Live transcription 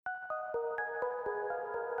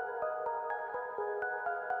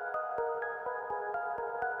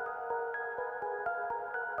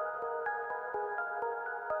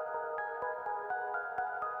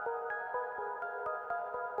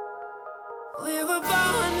We were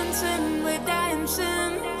born in sin, we die in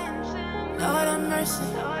sin. Lord have mercy.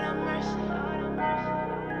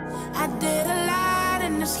 I did a lot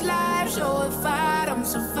in this life, so if I don't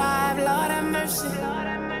survive, Lord have mercy.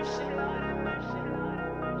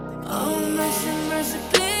 Oh, mercy, mercy,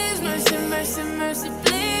 please, mercy, mercy, mercy,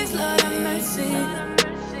 please, Lord have mercy.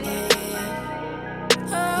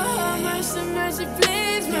 Oh, mercy, mercy,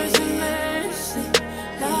 please, mercy, mercy,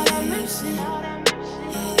 Lord have mercy.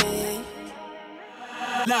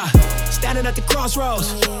 Nah, standing at the crossroads,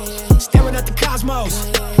 staring at the cosmos.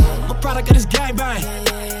 I'm a product of this gangbang.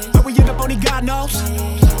 Where we end up only God knows.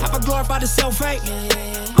 Have I glorified the self-hate?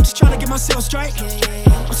 I'm just trying to get myself straight.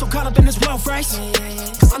 I'm so caught up in this wealth race,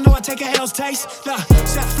 cause I know I take a hell's taste. Nah,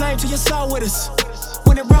 set flame to your soul with us.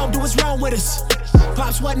 When it wrong, do what's wrong with us.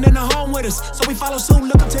 Pops wasn't in the home with us, so we follow suit,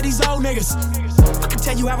 look up to these old niggas. I can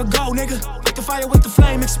tell you how it go, nigga. Make the fire with the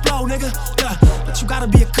flame explode, nigga. Yeah, but you gotta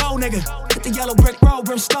be a cold nigga. Hit the yellow brick road,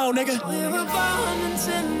 brimstone, nigga. We were born in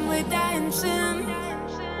sin, we die in sin.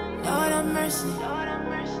 Lord have mercy.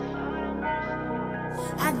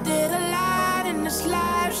 I did a lot in this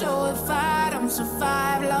life, so if I don't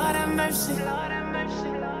survive, Lord have mercy.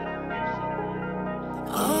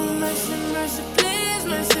 Oh, mercy, mercy, please,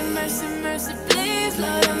 mercy, mercy, mercy, please,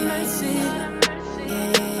 Lord have mercy.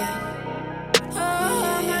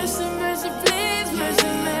 Oh, mercy, mercy, please, mercy,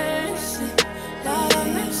 mercy, Lord have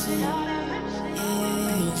mercy.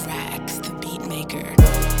 RaCkzz, the Beatmaker.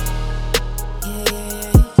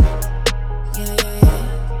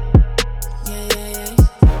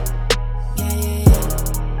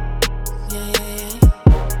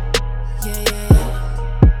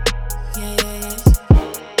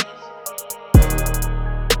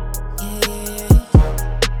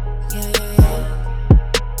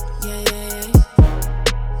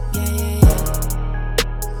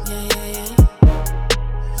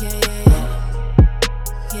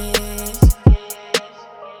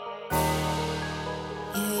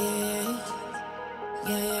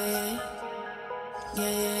 Yeah.